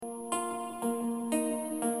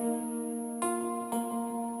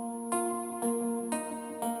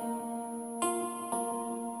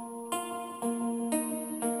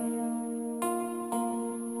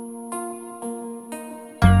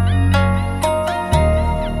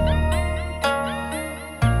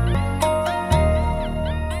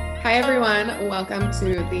welcome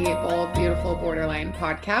to the Bold, Beautiful Borderline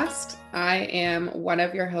podcast. I am one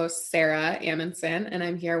of your hosts, Sarah Amundsen, and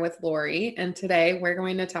I'm here with Lori. And today we're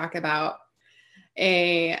going to talk about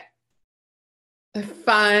a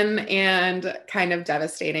fun and kind of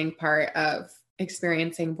devastating part of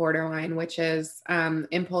experiencing borderline, which is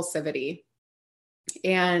impulsivity.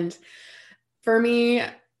 And for me,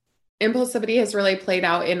 impulsivity has really played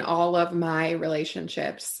out in all of my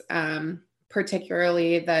relationships,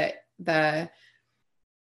 particularly the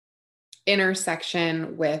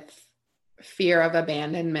intersection with fear of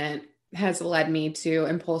abandonment has led me to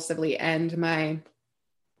impulsively end my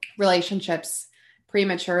relationships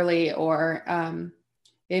prematurely or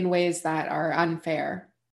in ways that are unfair.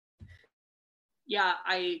 Yeah,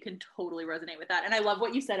 I can totally resonate with that. And I love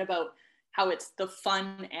what you said about how it's the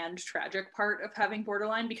fun and tragic part of having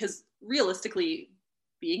borderline, because realistically,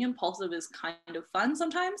 being impulsive is kind of fun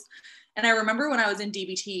sometimes. And I remember when I was in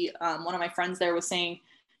DBT, one of my friends there was saying,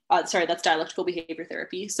 that's dialectical behavior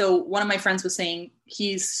therapy. So one of my friends was saying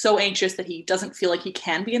he's so anxious that he doesn't feel like he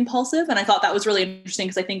can be impulsive. And I thought that was really interesting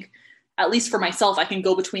because I think, at least for myself, I can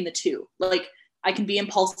go between the two. Like I can be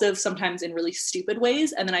impulsive sometimes in really stupid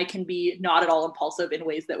ways, and then I can be not at all impulsive in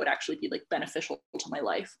ways that would actually be like beneficial to my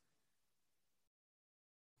life.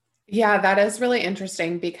 Yeah, that is really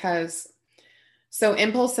interesting because so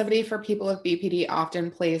impulsivity for people with BPD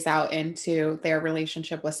often plays out into their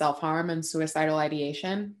relationship with self-harm and suicidal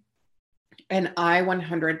ideation. And I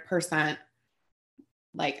 100%,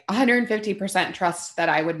 like 150% trust that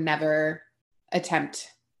I would never attempt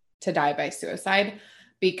to die by suicide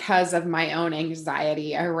because of my own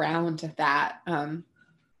anxiety around that. And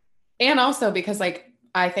also because like,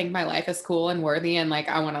 I think my life is cool and worthy and like,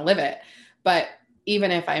 I want to live it. But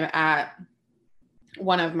even if I'm at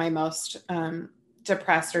one of my most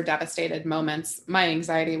depressed or devastated moments, my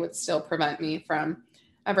anxiety would still prevent me from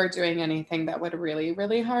ever doing anything that would really,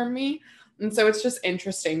 really harm me. And so it's just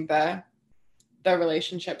interesting, the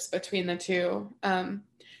relationships between the two.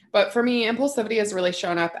 But for me, impulsivity has really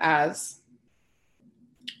shown up as,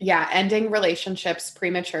 ending relationships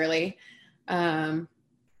prematurely. I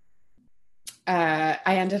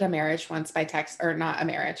ended a marriage once by text, or not a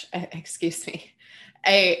marriage, excuse me,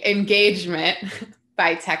 a engagement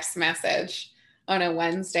by text message on a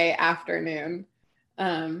Wednesday afternoon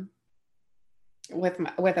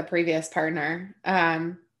with a previous partner,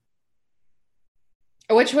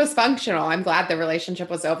 which was functional. I'm glad the relationship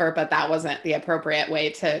was over, but that wasn't the appropriate way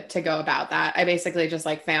to go about that. I basically just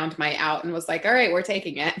like found my out and was like, all right, we're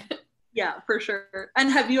taking it. Yeah, for sure.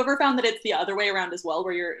 And have you ever found that it's the other way around as well,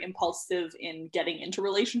 where you're impulsive in getting into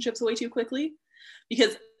relationships way too quickly?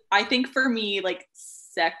 Because I think for me, like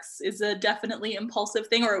sex is a definitely impulsive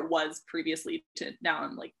thing, or it was previously, to now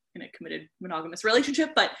I'm like in a committed monogamous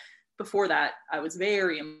relationship. But before that, I was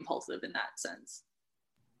very impulsive in that sense.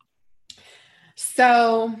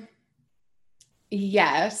 So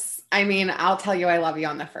yes, I mean, I'll tell you I love you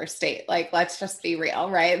on the first date. Like, let's just be real,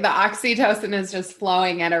 right? The oxytocin is just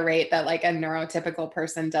flowing at a rate that like a neurotypical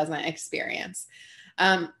person doesn't experience.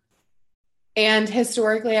 And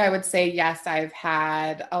historically, I would say, yes, I've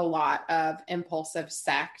had a lot of impulsive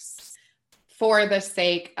sex for the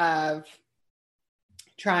sake of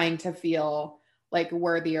trying to feel like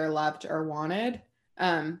worthy or loved or wanted.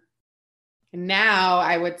 Now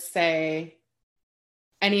I would say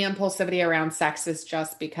any impulsivity around sex is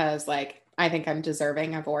just because like, I think I'm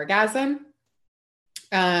deserving of orgasm.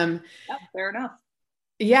 Yeah, fair enough.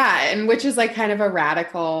 Yeah. And which is like kind of a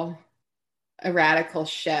radical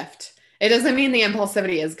shift. It doesn't mean the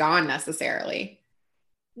impulsivity is gone necessarily.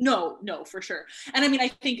 No, for sure. And I mean, I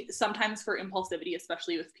think sometimes for impulsivity,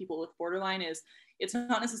 especially with people with borderline, is it's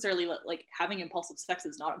not necessarily like having impulsive sex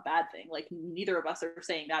is not a bad thing. Like neither of us are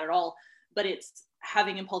saying that at all, but it's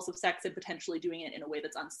having impulsive sex and potentially doing it in a way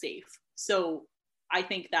that's unsafe. So I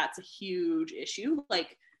think that's a huge issue.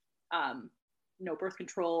 Like, no birth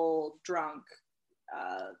control, drunk,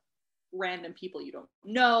 random people you don't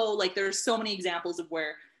know. Like there's so many examples of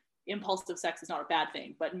where impulsive sex is not a bad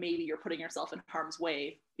thing, but maybe you're putting yourself in harm's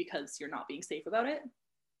way because you're not being safe about it.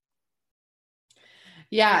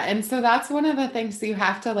 Yeah. And so that's one of the things you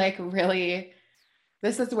have to like really,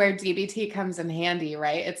 this is where DBT comes in handy,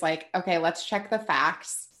 right? It's like, okay, let's check the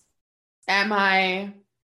facts. Am I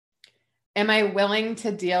willing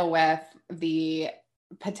to deal with the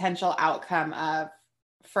potential outcome of,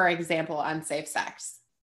 for example, unsafe sex?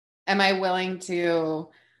 Am I willing to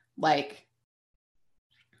like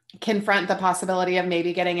confront the possibility of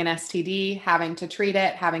maybe getting an STD, having to treat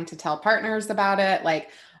it, having to tell partners about it, like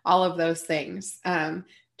all of those things.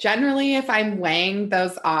 Generally, if I'm weighing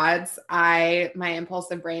those odds, my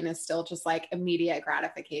impulsive brain is still just like immediate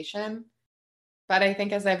gratification. But I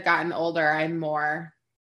think as I've gotten older, I'm more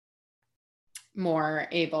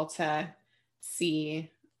able to see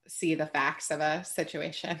the facts of a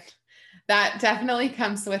situation. That definitely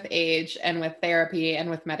comes with age and with therapy and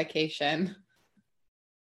with medication.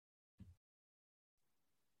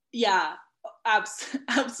 Yeah,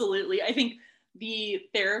 absolutely. I think the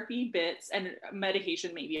therapy bits and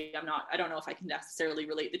medication, maybe I don't know if I can necessarily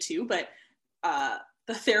relate the two, but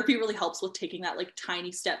the therapy really helps with taking that like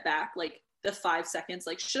tiny step back, like the 5 seconds,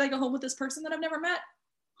 like, should I go home with this person that I've never met?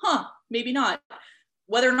 Maybe not.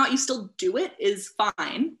 Whether or not you still do it is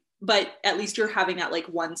fine, but at least you're having that like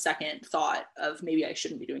 1 second thought of maybe I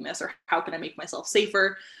shouldn't be doing this, or how can I make myself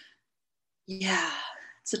safer? Yeah,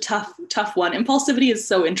 it's a tough one. Impulsivity is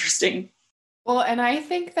so interesting. Well, and I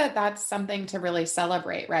think that that's something to really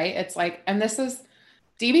celebrate, right? It's like, and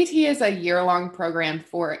DBT is a year-long program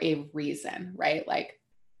for a reason, right? Like,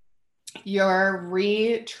 you're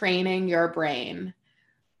retraining your brain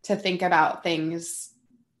to think about things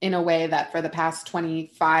in a way that for the past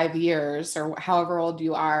 25 years or however old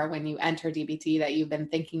you are when you enter DBT, that you've been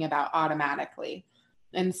thinking about automatically.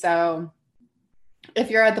 And so if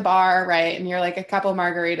you're at the bar, right, and you're like a couple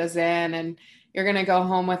margaritas in and you're going to go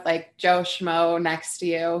home with like Joe Schmo next to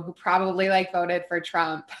you who probably like voted for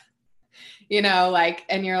Trump, like,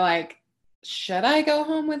 and you're like, should I go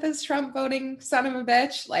home with this Trump voting son of a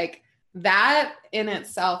bitch? Like, that in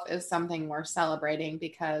itself is something worth celebrating,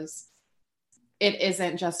 because it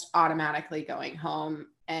isn't just automatically going home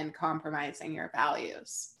and compromising your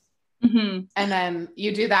values. Mm-hmm. And then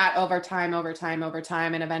you do that over time.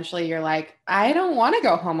 And eventually you're like, I don't want to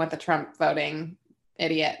go home with the Trump voting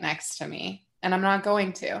idiot next to me. And I'm not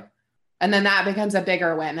going to. And then that becomes a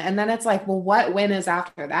bigger win. And then it's like, well, what win is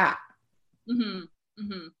after that? Mm-hmm.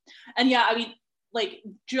 Mm-hmm. And yeah, I mean, like,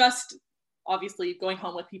 just obviously going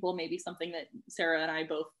home with people may be something that Sarah and I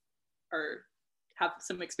both have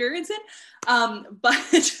some experience in.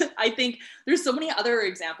 But I think there's so many other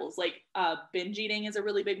examples, like binge eating is a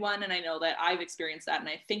really big one. And I know that I've experienced that, and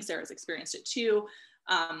I think Sarah's experienced it too.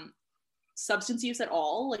 Substance use at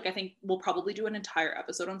all. Like, I think we'll probably do an entire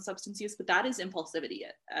episode on substance use, but that is impulsivity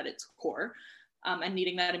at its core, and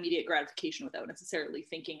needing that immediate gratification without necessarily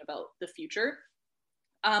thinking about the future.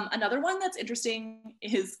 Another one that's interesting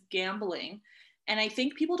is gambling. And I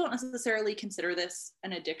think people don't necessarily consider this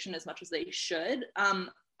an addiction as much as they should.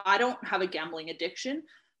 I don't have a gambling addiction,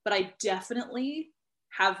 but I definitely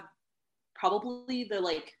have probably the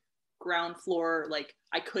like ground floor, like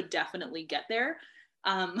I could definitely get there.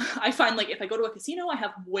 I find like if I go to a casino, I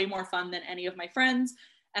have way more fun than any of my friends.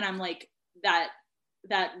 And I'm like, that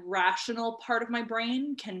rational part of my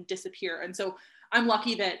brain can disappear. And so I'm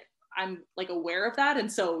lucky that I'm like aware of that. And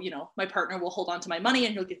so, my partner will hold on to my money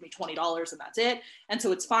and he'll give me $20 and that's it. And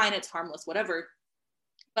so it's fine. It's harmless, whatever.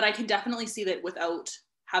 But I can definitely see that without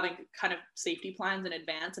having kind of safety plans in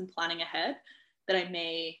advance and planning ahead, that I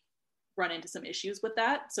may run into some issues with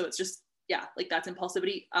that. So it's just, yeah, like that's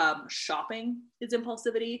impulsivity. Shopping is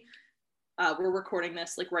impulsivity. We're recording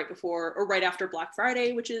this like right before or right after Black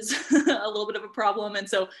Friday, which is a little bit of a problem. And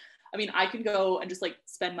so, I mean, I can go and just like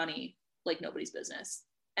spend money like nobody's business.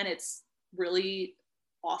 And it's really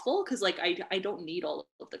awful because like I don't need all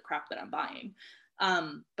of the crap that I'm buying.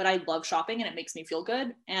 But I love shopping and it makes me feel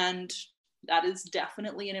good. And that is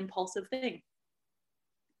definitely an impulsive thing.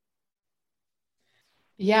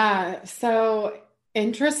 Yeah. So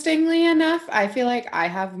interestingly enough, I feel like I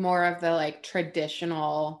have more of the like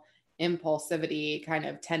traditional impulsivity kind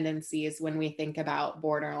of tendencies when we think about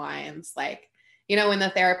borderlines. Like, when the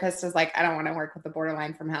therapist is like, I don't want to work with the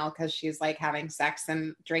borderline from hell because she's like having sex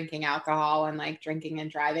and drinking alcohol and like drinking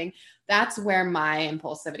and driving. That's where my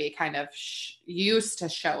impulsivity kind of used to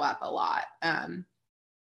show up a lot. I've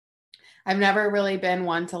never really been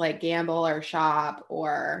one to like gamble or shop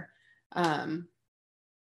or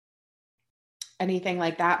anything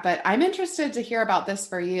like that. But I'm interested to hear about this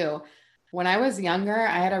for you. When I was younger,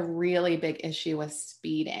 I had a really big issue with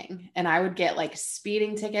speeding, and I would get like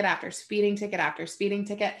speeding ticket after speeding ticket after speeding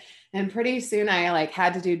ticket. And pretty soon I like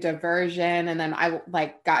had to do diversion, and then I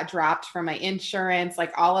like got dropped from my insurance,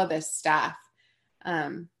 like all of this stuff.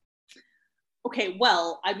 Okay,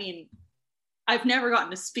 well, I mean, I've never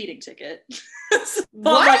gotten a speeding ticket. So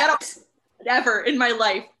what? Like, I don't ever in my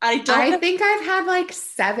life. I think I've had like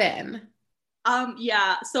 7.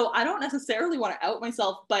 Yeah, so I don't necessarily want to out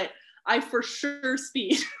myself, but I for sure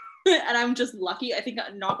speed. And I'm just lucky. I think,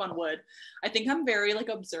 knock on wood, I think I'm very like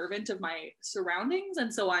observant of my surroundings.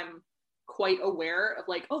 And so I'm quite aware of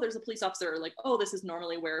like, oh, there's a police officer, like, oh, this is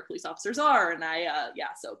normally where police officers are. And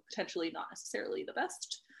so potentially not necessarily the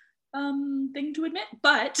best thing to admit,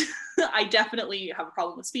 but I definitely have a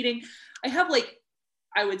problem with speeding. I have like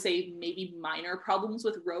I would say maybe minor problems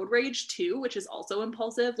with road rage too, which is also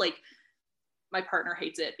impulsive. Like my partner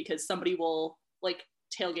hates it because somebody will like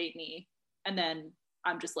tailgate me and then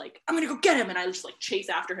I'm just like, I'm gonna go get him, and I just like chase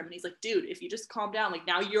after him, and he's like, dude, if you just calm down, like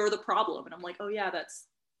now you're the problem. And I'm like, oh yeah, that's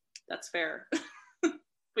fair.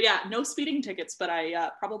 But yeah, no speeding tickets, but I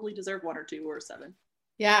probably deserve 1 or 2 or 7.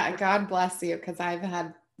 Yeah, God bless you, because I've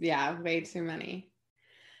had, way too many.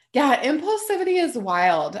 Yeah, impulsivity is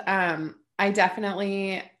wild. I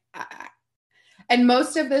definitely, and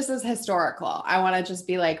most of this is historical. I want to just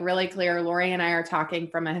be like really clear. Lori and I are talking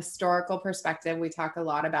from a historical perspective. We talk a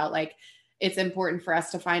lot about like, it's important for us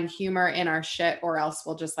to find humor in our shit, or else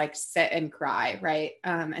we'll just like sit and cry. Right.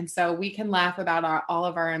 And so we can laugh about all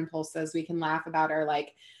of our impulses. We can laugh about our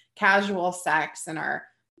like casual sex and our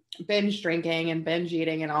binge drinking and binge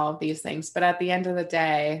eating and all of these things. But at the end of the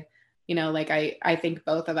day, like I think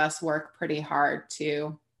both of us work pretty hard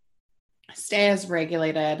to stay as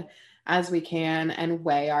regulated as we can and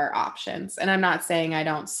weigh our options. And I'm not saying I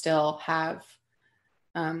don't still have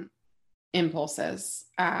impulses.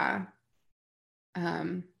 And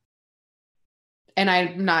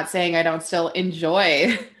I'm not saying I don't still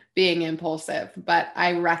enjoy being impulsive, but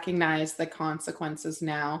I recognize the consequences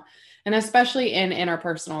now. And especially in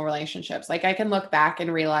interpersonal relationships, like I can look back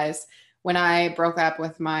and realize when I broke up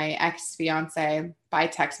with my ex-fiance by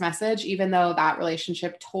text message, even though that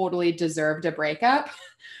relationship totally deserved a breakup,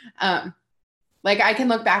 like I can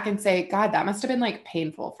look back and say, God, that must have been like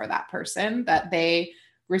painful for that person that they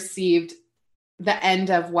received the end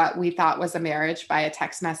of what we thought was a marriage by a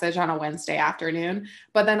text message on a Wednesday afternoon.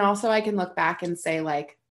 But then also I can look back and say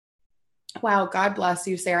like, wow, God bless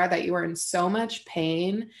you, Sarah, that you were in so much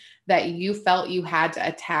pain that you felt you had to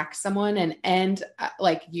attack someone and end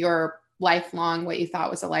like your lifelong, what you thought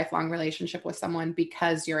was a lifelong relationship with someone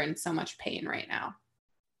because you're in so much pain right now.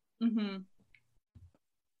 Mm-hmm.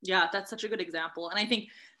 Yeah, that's such a good example. And I think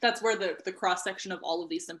that's where the cross section of all of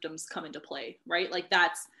these symptoms come into play, right? Like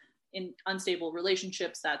that's in unstable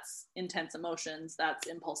relationships, that's intense emotions, that's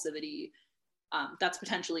impulsivity, that's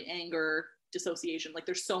potentially anger, dissociation. Like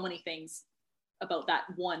there's so many things about that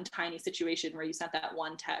one tiny situation where you sent that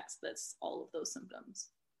one text that's all of those symptoms.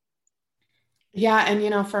 Yeah.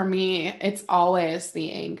 And, for me, it's always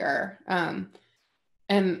the anger.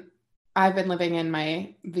 And I've been living in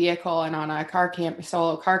my vehicle and on a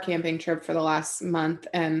solo car camping trip for the last month.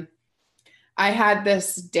 And I had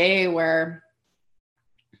this day where,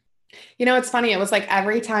 it's funny. It was like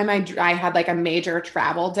every time I had like a major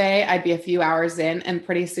travel day, I'd be a few hours in and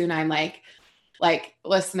pretty soon I'm like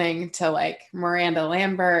listening to like Miranda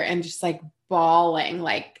Lambert and just like bawling,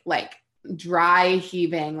 like dry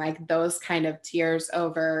heaving, like those kind of tears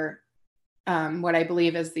over what I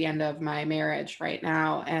believe is the end of my marriage right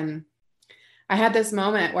now. And I had this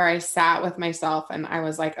moment where I sat with myself and I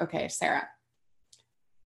was like, okay, Sarah,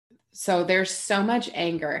 so there's so much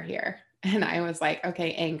anger here. And I was like,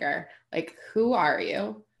 okay, anger, like, who are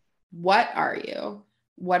you? What are you?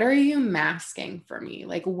 What are you masking for me?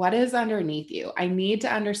 Like, what is underneath you? I need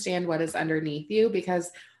to understand what is underneath you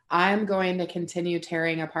because I'm going to continue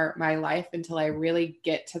tearing apart my life until I really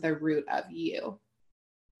get to the root of you.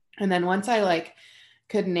 And then once I like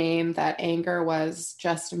could name that anger was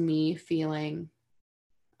just me feeling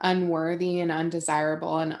unworthy and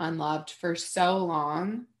undesirable and unloved for so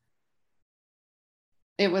long,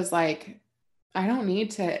 it was like, I don't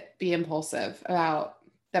need to be impulsive about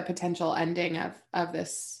the potential ending of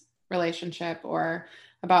this relationship or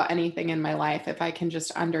about anything in my life if I can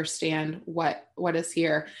just understand what is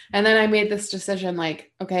here. And then I made this decision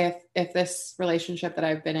like, okay, if this relationship that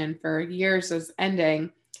I've been in for years is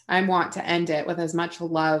ending, I want to end it with as much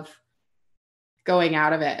love going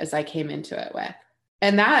out of it as I came into it with.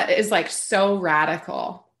 And that is like so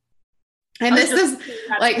radical. And this is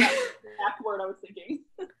like that's word I was thinking.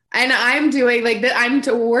 And I'm doing like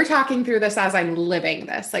that. We're talking through this as I'm living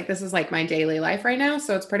this. Like, this is like my daily life right now.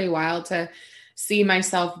 So it's pretty wild to see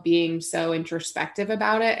myself being so introspective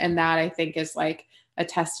about it. And that I think is like a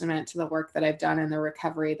testament to the work that I've done and the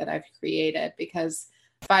recovery that I've created, because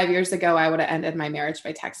 5 years ago, I would have ended my marriage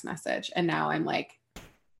by text message. And now I'm like,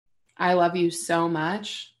 I love you so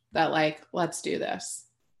much that like, let's do this.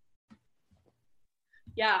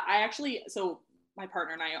 Yeah, so my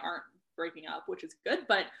partner and I aren't breaking up, which is good,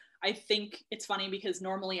 but I think it's funny because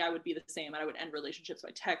normally I would be the same and I would end relationships by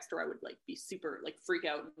text, or I would like be super like freak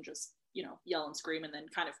out and just, yell and scream and then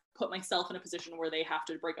kind of put myself in a position where they have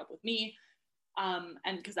to break up with me.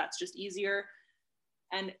 And because that's just easier.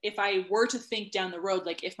 And if I were to think down the road,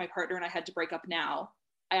 like if my partner and I had to break up now,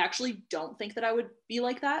 I actually don't think that I would be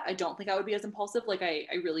like that. I don't think I would be as impulsive. Like I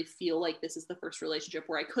really feel like this is the first relationship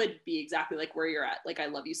where I could be exactly like where you're at. Like, I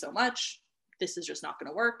love you so much. This is just not going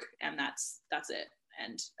to work. And that's it.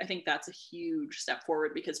 And I think that's a huge step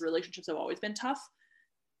forward, because relationships have always been tough.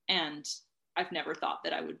 And I've never thought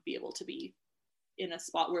that I would be able to be in a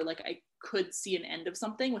spot where like I could see an end of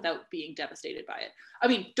something without being devastated by it. I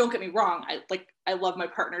mean, don't get me wrong. I love my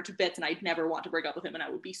partner to bits, and I'd never want to break up with him, and I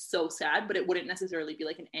would be so sad, but it wouldn't necessarily be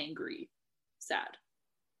like an angry sad.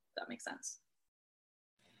 If that makes sense.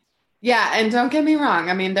 Yeah. And don't get me wrong.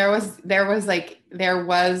 I mean, there was,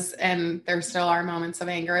 and there still are moments of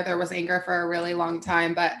anger. There was anger for a really long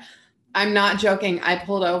time, but I'm not joking. I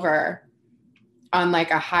pulled over on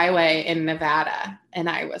like a highway in Nevada, and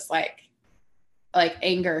I was like,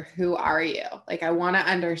 anger, who are you? Like, I want to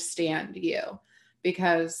understand you,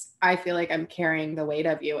 because I feel like I'm carrying the weight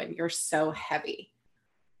of you and you're so heavy.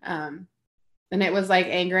 And it was like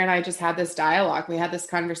anger, and I just had this dialogue. We had this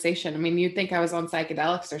conversation. I mean, you'd think I was on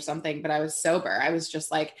psychedelics or something, but I was sober. I was just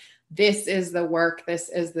like, this is the work. This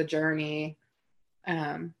is the journey.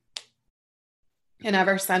 And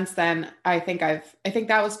ever since then, I think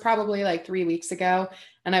that was probably like 3 weeks ago.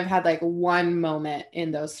 And I've had like one moment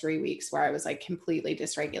in those 3 weeks where I was like completely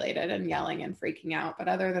dysregulated and yelling and freaking out. But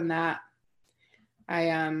other than that,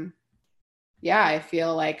 I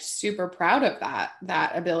feel like super proud of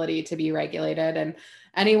that ability to be regulated. And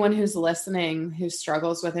anyone who's listening who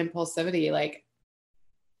struggles with impulsivity, like,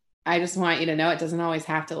 I just want you to know it doesn't always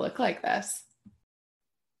have to look like this.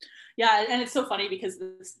 Yeah. And it's so funny because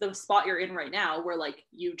the spot you're in right now, where like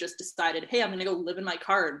you just decided, hey, I'm going to go live in my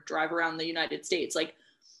car and drive around the United States. Like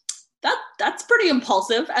that's pretty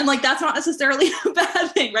impulsive. And like, that's not necessarily a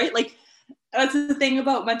bad thing, right? Like, that's the thing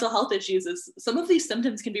about mental health issues, is some of these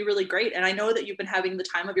symptoms can be really great. And I know that you've been having the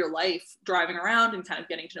time of your life driving around and kind of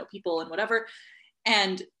getting to know people and whatever.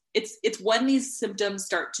 And it's when these symptoms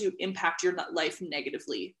start to impact your life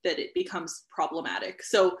negatively that it becomes problematic.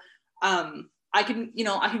 So I can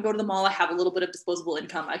go to the mall. I have a little bit of disposable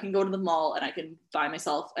income. I can go to the mall and I can buy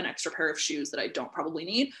myself an extra pair of shoes that I don't probably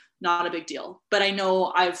need. Not a big deal. But I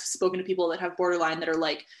know I've spoken to people that have borderline that are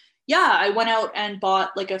like, yeah, I went out and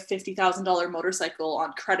bought like a $50,000 motorcycle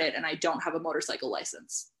on credit and I don't have a motorcycle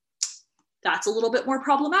license. That's a little bit more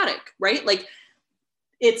problematic, right? Like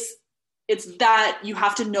it's that you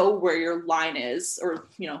have to know where your line is, or,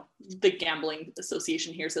 the gambling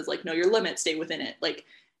association here says like, know your limit, stay within it. Like,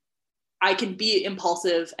 I can be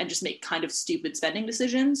impulsive and just make kind of stupid spending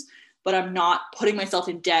decisions, but I'm not putting myself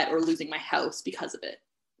in debt or losing my house because of it.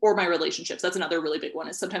 Or my relationships. That's another really big one,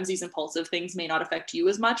 is sometimes these impulsive things may not affect you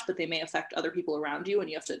as much, but they may affect other people around you. And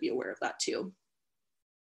you have to be aware of that too.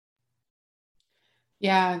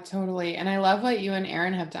 Yeah, totally. And I love what you and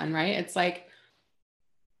Aaron have done, right? It's like,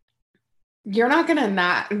 you're not going to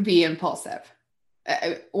not be impulsive.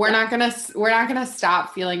 We're not going to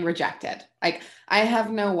stop feeling rejected. Like, I have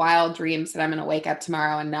no wild dreams that I'm going to wake up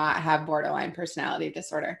tomorrow and not have borderline personality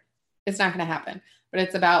disorder. It's not going to happen. But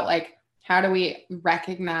it's about like, how do we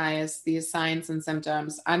recognize these signs and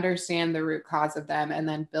symptoms, understand the root cause of them, and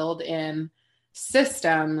then build in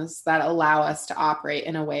systems that allow us to operate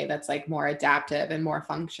in a way that's like more adaptive and more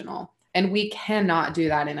functional. And we cannot do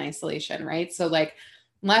that in isolation, right? So like,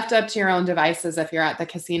 left up to your own devices, if you're at the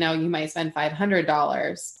casino, you might spend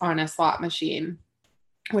 $500 on a slot machine,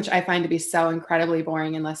 which I find to be so incredibly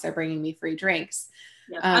boring unless they're bringing me free drinks.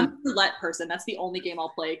 Yes, I'm a roulette person. That's the only game I'll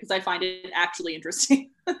play because I find it actually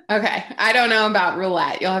interesting. Okay. I don't know about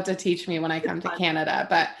roulette. You'll have to teach me when I come to Canada.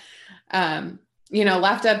 But,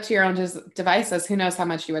 left up to your own devices, who knows how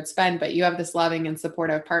much you would spend, but you have this loving and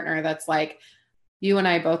supportive partner that's like, you and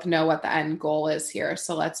I both know what the end goal is here.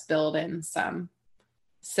 So let's build in some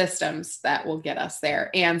systems that will get us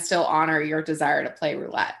there and still honor your desire to play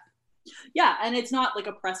roulette. Yeah. And it's not like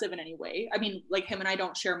oppressive in any way. I mean, like, him and I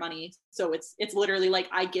don't share money. So it's literally like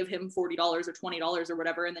I give him $40 or $20 or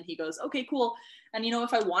whatever. And then he goes, okay, cool. And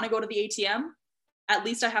if I want to go to the ATM, at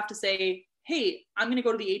least I have to say, hey, I'm going to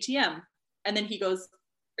go to the ATM. And then he goes,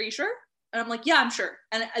 are you sure? And I'm like, yeah, I'm sure.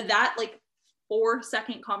 And that like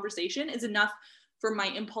 4-second conversation is enough for my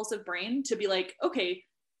impulsive brain to be like, okay,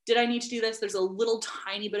 did I need to do this? There's a little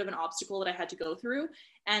tiny bit of an obstacle that I had to go through.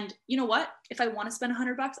 And you know what? If I want to spend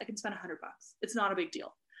 $100, I can spend $100. It's not a big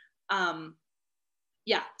deal.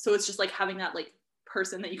 Yeah. So it's just like having that like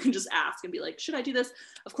person that you can just ask and be like, should I do this?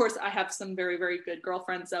 Of course, I have some very, very good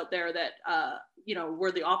girlfriends out there that,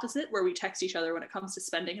 we're the opposite, where we text each other when it comes to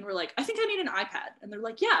spending. And we're like, I think I need an iPad. And they're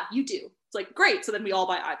like, yeah, you do. It's like, great. So then we all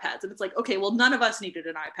buy iPads. And it's like, okay, well, none of us needed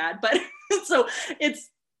an iPad, but so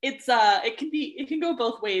it can go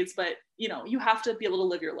both ways, but you have to be able to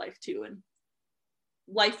live your life too. And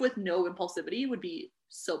life with no impulsivity would be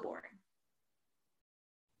so boring.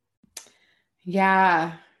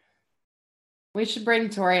 Yeah. We should bring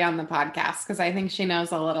Tori on the podcast because I think she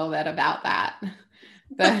knows a little bit about that.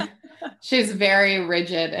 She's very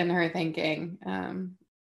rigid in her thinking.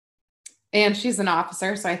 And she's an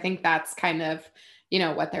officer. So I think that's kind of,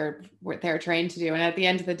 what they're trained to do. And at the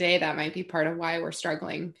end of the day, that might be part of why we're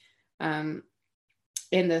struggling in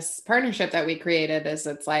this partnership that we created is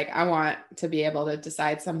it's like, I want to be able to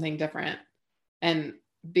decide something different and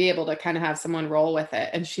be able to kind of have someone roll with it.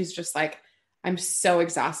 And she's just like, I'm so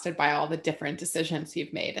exhausted by all the different decisions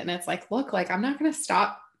you've made. And it's like, look, like, I'm not going to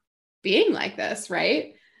stop being like this.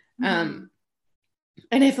 Right. Mm-hmm.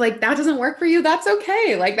 And if like, that doesn't work for you, that's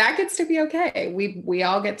okay. Like that gets to be okay. We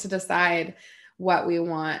all get to decide what we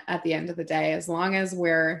want at the end of the day, as long as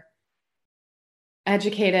we're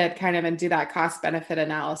educated kind of and do that cost benefit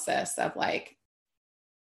analysis of like,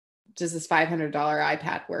 does this $500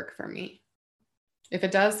 iPad work for me? If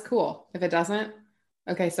it does, cool. If it doesn't,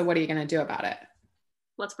 okay, so what are you going to do about it?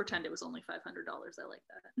 Let's pretend it was only $500. I like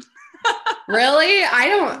that. Really?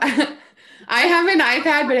 I have an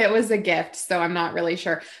iPad, but it was a gift, so I'm not really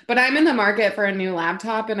sure. But I'm in the market for a new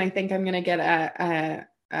laptop, and I think I'm going to get a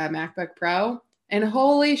MacBook Pro. And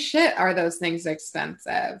holy shit, are those things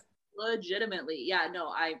expensive? Legitimately. Yeah, no,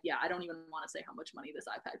 I don't even want to say how much money this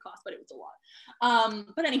iPad cost, but it was a lot.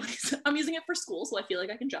 But anyways, I'm using it for school, so I feel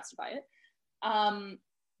like I can justify it.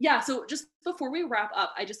 Yeah, so just before we wrap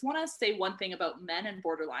up, I just want to say one thing about men and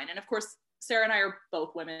borderline. And of course, Sarah and I are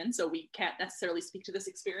both women, so we can't necessarily speak to this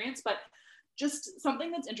experience, but just something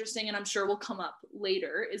that's interesting, and I'm sure will come up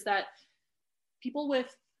later, is that people with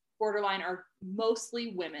borderline are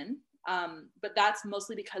mostly women, but that's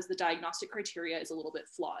mostly because the diagnostic criteria is a little bit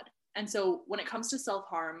flawed. And so when it comes to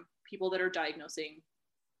self-harm, people that are diagnosing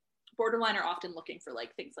borderline are often looking for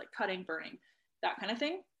like things like cutting, burning, that kind of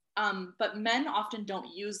thing. But men often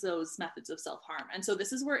don't use those methods of self-harm. And so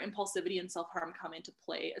this is where impulsivity and self-harm come into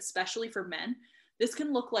play, especially for men. This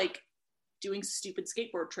can look like doing stupid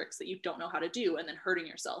skateboard tricks that you don't know how to do and then hurting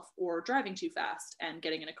yourself, or driving too fast and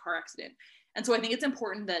getting in a car accident. And so I think it's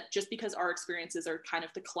important that just because our experiences are kind of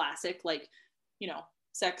the classic, like,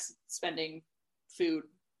 sex, spending, food,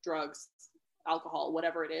 drugs, alcohol,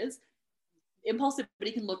 whatever it is,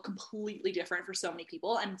 impulsivity can look completely different for so many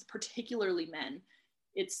people, and particularly men.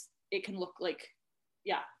 It can look like,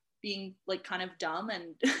 being like kind of dumb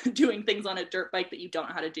and doing things on a dirt bike that you don't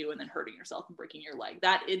know how to do and then hurting yourself and breaking your leg.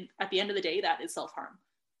 At the end of the day, that is self-harm.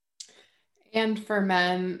 And for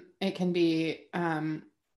men, it can be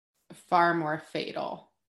far more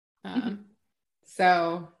fatal.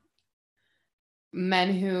 So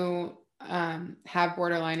men who have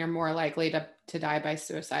borderline are more likely to die by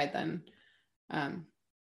suicide than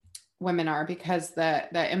women are, because the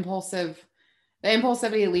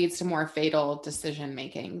impulsivity leads to more fatal decision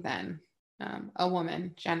making than a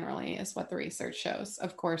woman generally, is what the research shows.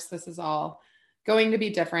 Of course, this is all going to be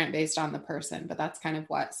different based on the person, but that's kind of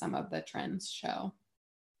what some of the trends show.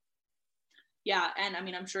 Yeah, and I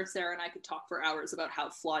mean, I'm sure Sarah and I could talk for hours about how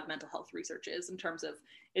flawed mental health research is, in terms of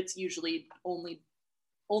it's usually only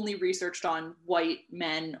researched on white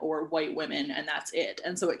men or white women, and that's it.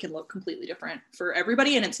 And so it can look completely different for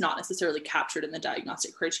everybody, and it's not necessarily captured in the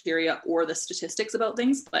diagnostic criteria or the statistics about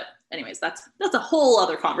things. But anyways, that's a whole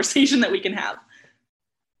other conversation that we can have.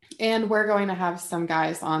 And we're going to have some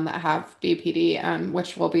guys on that have BPD,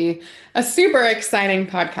 which will be a super exciting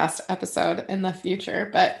podcast episode in the future.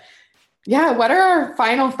 But yeah, what are our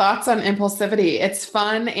final thoughts on impulsivity? It's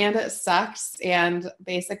fun and it sucks, and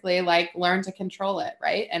basically like learn to control it,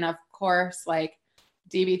 right? And of course, like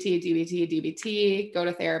DBT, go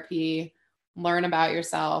to therapy, learn about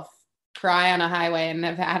yourself, cry on a highway in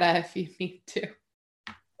Nevada if you need to.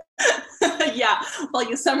 Yeah, well,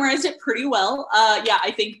 you summarized it pretty well.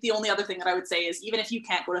 I think the only other thing that I would say is, even if you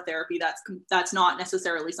can't go to therapy, that's not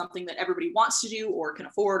necessarily something that everybody wants to do or can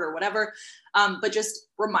afford or whatever. But just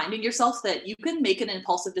reminding yourself that you can make an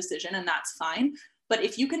impulsive decision, and that's fine. But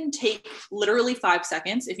if you can take literally 5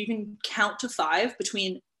 seconds, if you can count to 5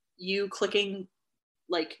 between you clicking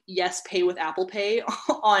like yes, pay with Apple Pay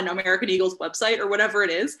on American Eagle's website or whatever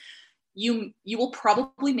it is, you will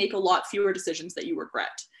probably make a lot fewer decisions that you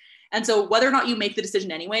regret. And so whether or not you make the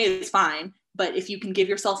decision anyway is fine. But if you can give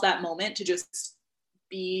yourself that moment to just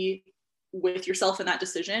be with yourself in that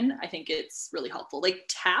decision, I think it's really helpful. Like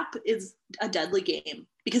tap is a deadly game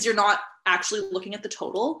because you're not actually looking at the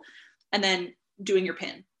total and then doing your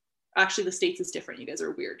pin. Actually, the States is different. You guys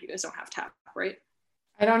are weird. You guys don't have tap, right?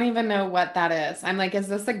 I don't even know what that is. I'm like, is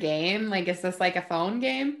this a game? Like, is this like a phone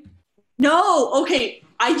game? No. Okay.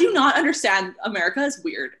 I do not understand. America is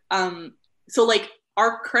weird. So like,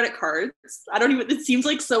 our credit cards, it seems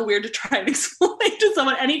like so weird to try and explain to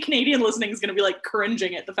someone. Any Canadian listening is going to be like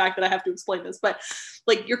cringing at the fact that I have to explain this, but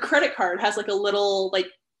like your credit card has like a little like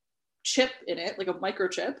chip in it, like a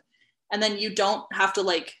microchip, and then you don't have to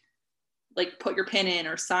like put your PIN in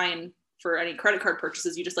or sign for any credit card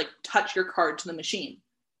purchases. You just like touch your card to the machine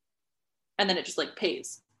and then it just like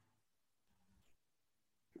pays.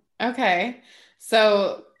 Okay.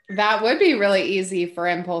 So that would be really easy for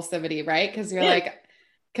Impulsivity, right? Because you're like,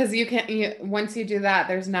 because once you do that,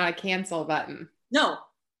 there's not a cancel button. No.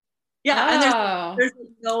 Yeah. And there's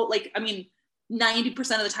no, like, I mean, 90%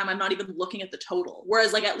 of the time I'm not even looking at the total.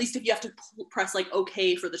 Whereas like, at least if you have to press like,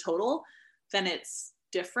 okay for the total, then it's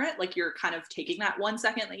different. Like you're kind of taking that 1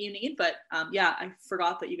 second that you need. But yeah, I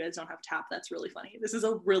forgot that you guys don't have tap. That's really funny. This is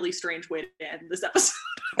a really strange way to end this episode.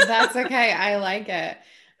 That's okay. I like it.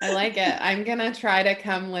 I'm going to try to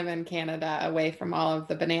come live in Canada away from all of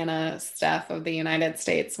the banana stuff of the United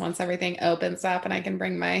States once everything opens up and I can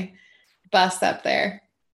bring my bus up there.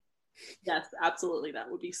 Yes, absolutely. That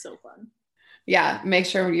would be so fun. Yeah. Make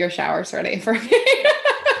sure your shower's ready for me.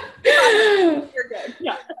 You're good.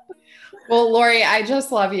 Yeah. Well, Lori, I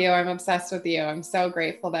just love you. I'm obsessed with you. I'm so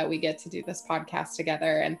grateful that we get to do this podcast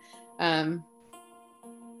together. And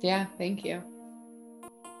yeah, thank you.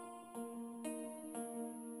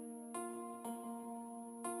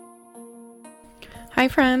 Hi,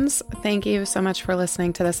 friends. Thank you so much for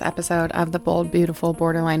listening to this episode of the Bold, Beautiful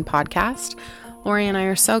Borderline podcast. Lori and I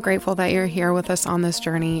are so grateful that you're here with us on this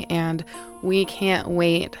journey, and we can't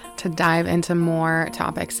wait to dive into more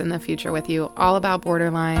topics in the future with you, all about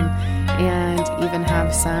borderline, and even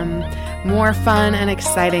have some more fun and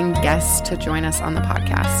exciting guests to join us on the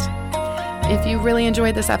podcast. If you really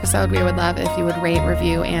enjoyed this episode, we would love if you would rate,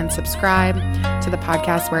 review, and subscribe to the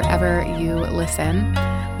podcast wherever you listen.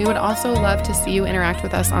 We would also love to see you interact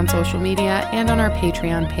with us on social media and on our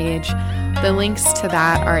Patreon page. The links to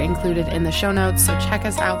that are included in the show notes, so check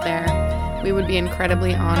us out there. We would be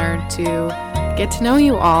incredibly honored to get to know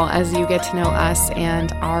you all as you get to know us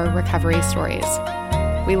and our recovery stories.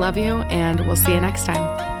 We love you, and we'll see you next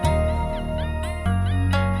time.